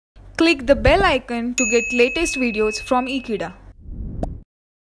Click the bell icon to get latest videos from Ekeeda.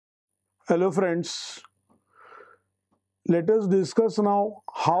 Hello friends, let us discuss now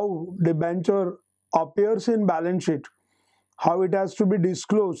how debenture appears in balance sheet, how it has to be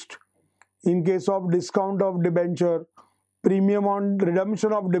disclosed in case of discount of debenture, premium on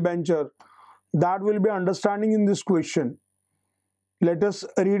redemption of debenture. That will be understanding in this question. Let us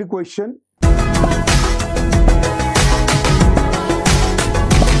read question.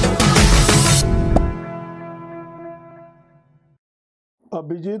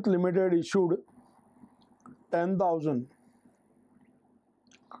 Abhijit Limited issued 10,000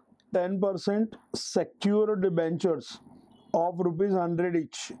 10% secured debentures of ₹100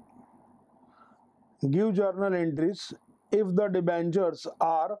 each. Give journal entries if the debentures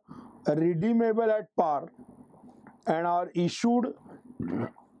are redeemable at par and are issued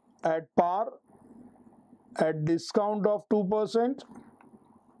at par at discount of 2%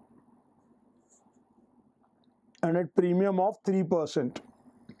 and at premium of 3%,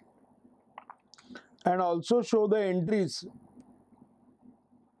 and also show the entries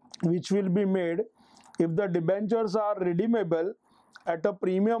which will be made if the debentures are redeemable at a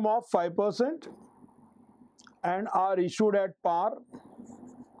premium of 5% and are issued at par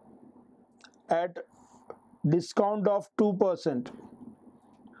at discount of 2%.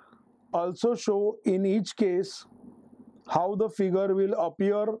 Also show in each case how the figure will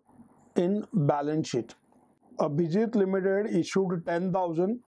appear in balance sheet. Abhijit Limited issued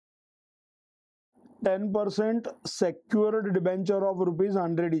 10,000 10% secured debenture of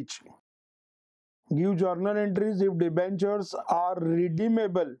 ₹100 each. Give journal entries if debentures are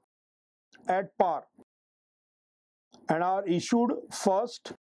redeemable at par and are issued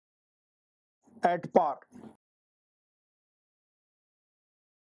first at par.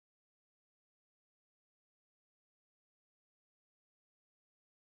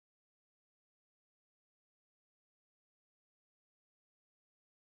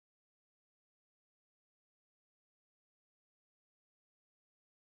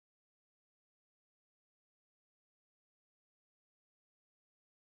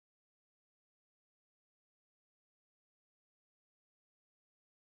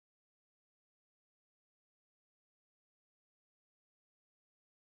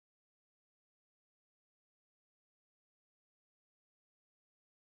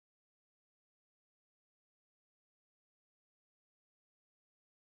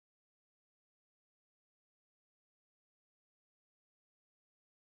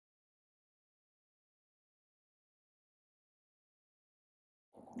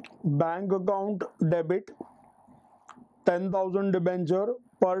 Bank account debit 10,000 debenture,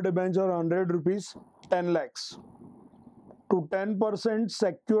 per debenture ₹100, 10 lakhs. To 10%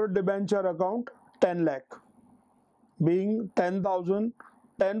 secured debenture account 10 lakh, being 10,000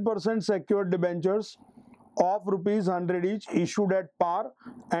 10% secured debentures of ₹100 each issued at par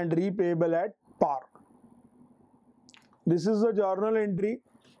and repayable at par. This is the journal entry.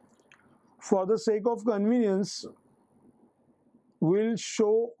 For the sake of convenience, we'll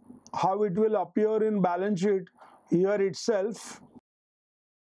show how it will appear in balance sheet here itself.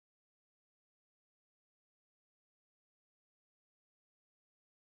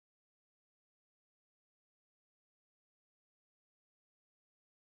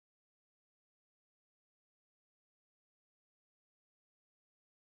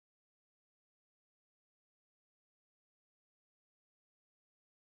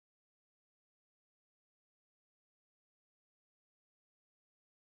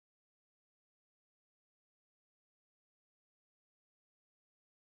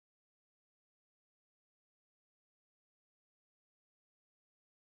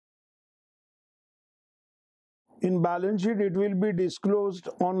 In balance sheet, it will be disclosed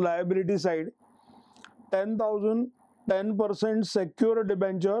on liability side. 10,000 10% secured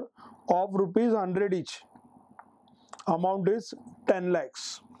debenture of ₹100 each. Amount is 10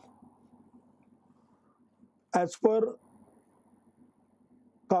 lakhs. As per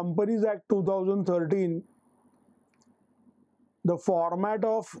Companies Act 2013, the format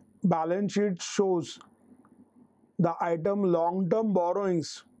of balance sheet shows the item long-term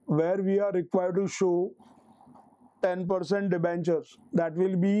borrowings, where we are required to show 10% debentures. That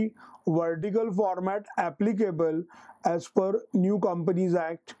will be vertical format applicable as per New Companies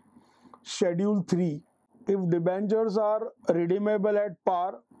Act Schedule 3. If debentures are redeemable at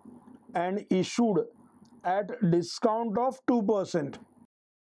par and issued at discount of 2%.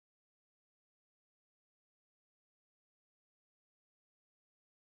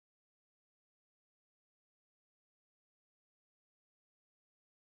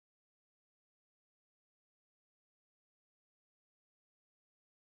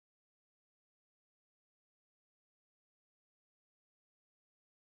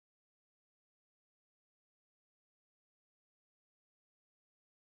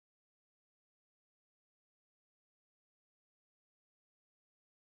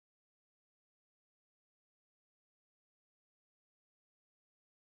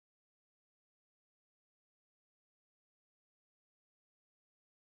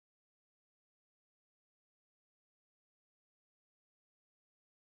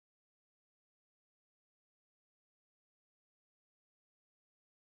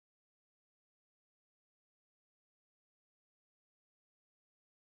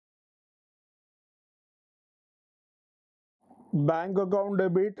 bank account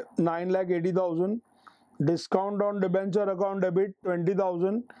debit 9,80,000, discount on debenture account debit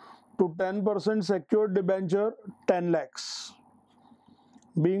 20,000 to 10% secured debenture 10 lakhs.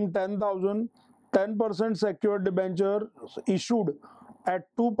 Being 10,000, 10% secured debenture issued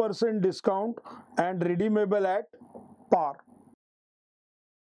at 2% discount and redeemable at par.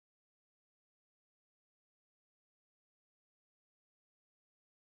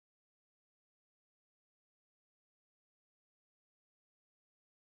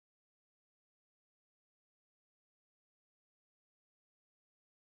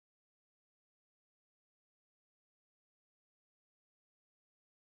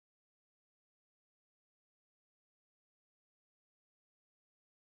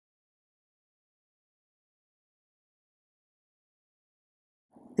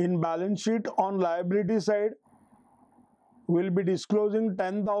 In balance sheet on liability side, will be disclosing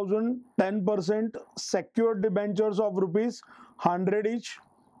 10,000 10% secured debentures of rupees 100 each.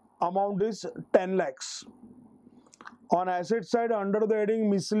 Amount is 10 lakhs. On asset side, under the heading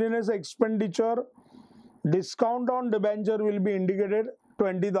miscellaneous expenditure, discount on debenture will be indicated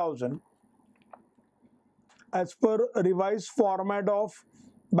 20,000. As per revised format of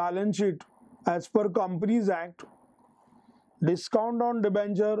balance sheet, as per Companies Act, discount on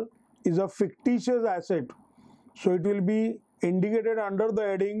debenture is a fictitious asset, so it will be indicated under the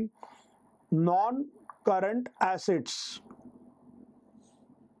heading non-current assets.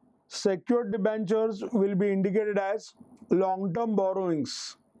 Secured debentures will be indicated as long-term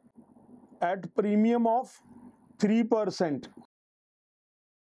borrowings at premium of 3%.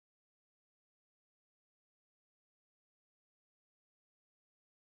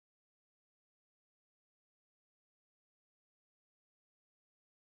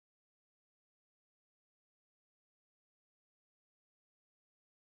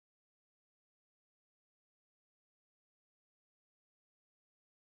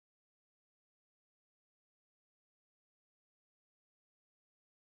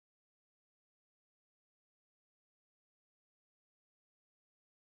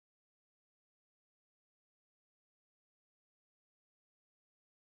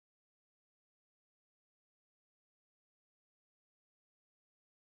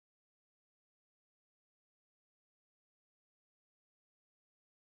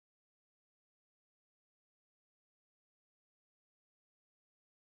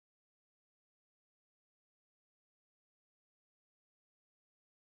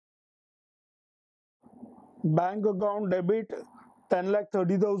 Bank account debit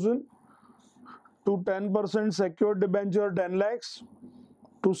 10,30,000 to 10% secured debenture 10 lakhs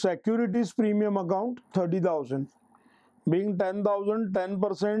to securities premium account 30,000. Being 10,000,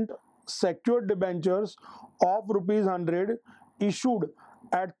 10% secured debentures of rupees 100 issued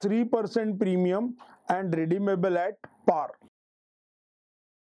at 3% premium and redeemable at par.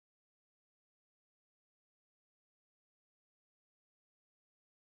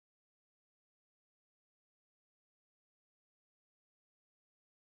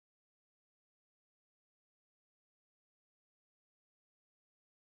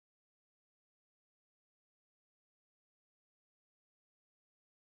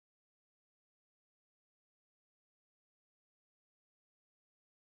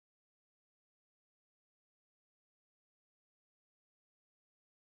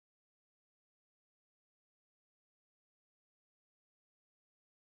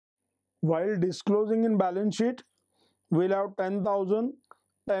 While disclosing in balance sheet, we'll have 10,000,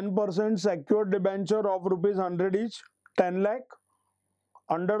 10% secured debenture of rupees 100 each, 10 lakh.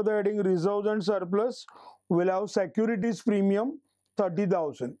 Under the heading reserves and surplus, we'll have securities premium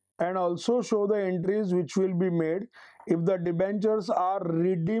 30,000 and also show the entries which will be made if the debentures are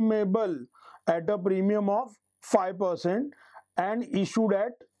redeemable at a premium of 5% and issued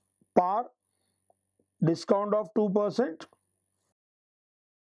at par, discount of 2%.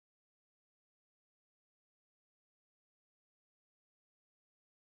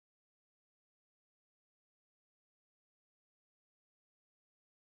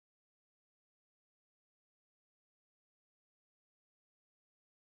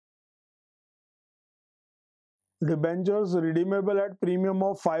 Debentures redeemable at premium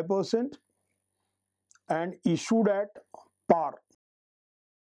of 5% and issued at par.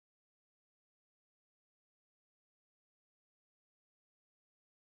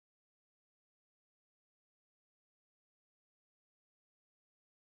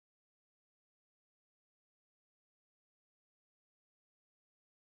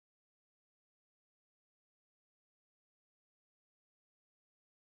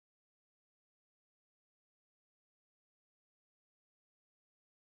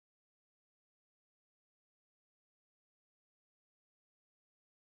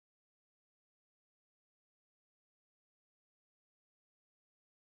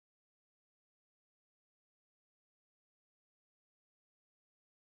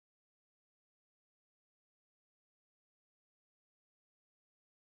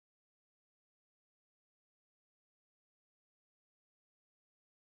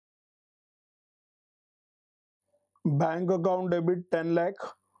 bank account debit 10 lakh,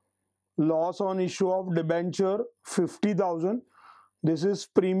 loss on issue of debenture 50,000. This is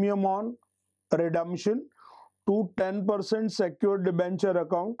premium on redemption to 10% secured debenture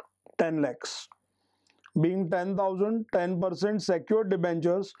account 10 lakhs. Being 10,000, 10% secured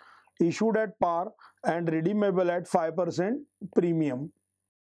debentures issued at par and redeemable at 5% premium.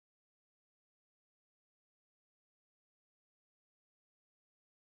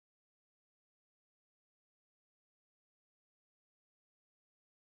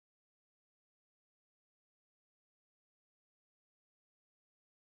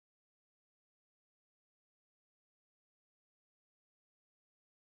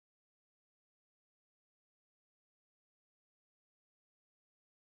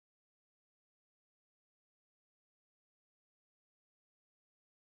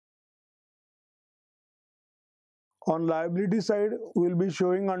 On liability side, we'll be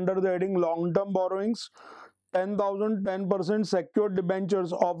showing under the heading long-term borrowings 10,000, 10% secured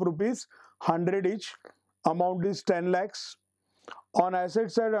debentures of rupees 100 each. Amount is 10 lakhs. On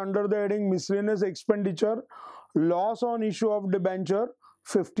asset side, under the heading miscellaneous expenditure, loss on issue of debenture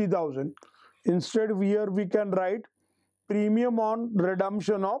 50,000. Instead, here we can write premium on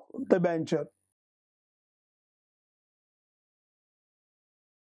redemption of debenture.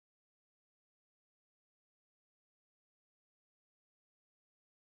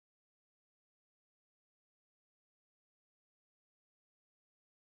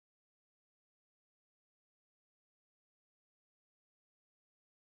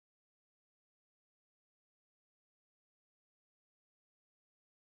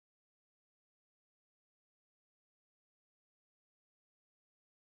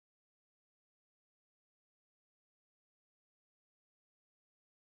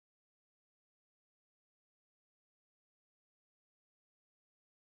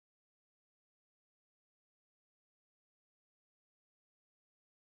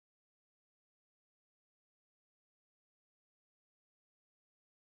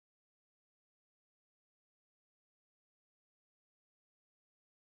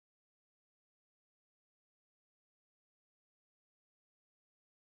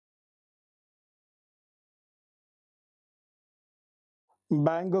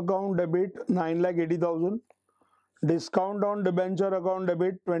 Bank account debit 9,80,000. Discount on debenture account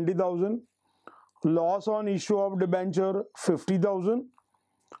debit 20,000. Loss on issue of debenture 50,000.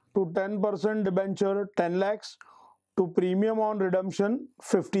 To 10% debenture 10 lakhs. To premium on redemption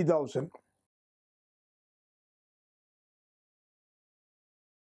 50,000.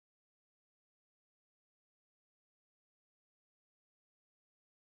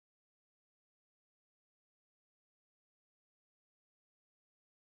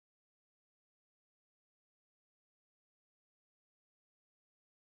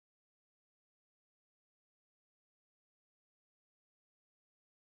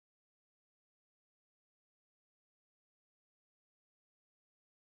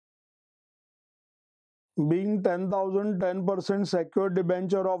 Being 10,000, 10% secured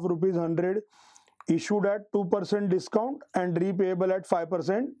debenture of rupees 100 issued at 2% discount and repayable at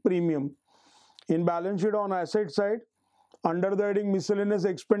 5% premium. In balance sheet on asset side, under the heading miscellaneous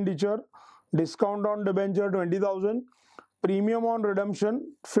expenditure, discount on debenture 20,000, premium on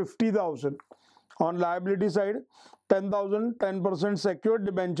redemption 50,000. On liability side, 10,000, 10% secured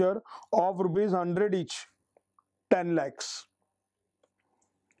debenture of rupees 100 each, 10 lakhs.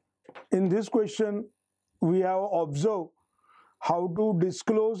 In this question, we have observed how to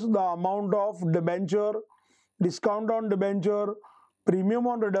disclose the amount of debenture, discount on debenture, premium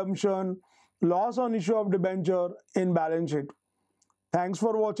on redemption, loss on issue of debenture in balance sheet. Thanks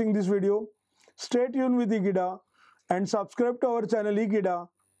for watching this video. Stay tuned with Ekeeda and subscribe to our channel Ekeeda.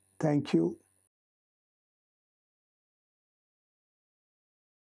 Thank you.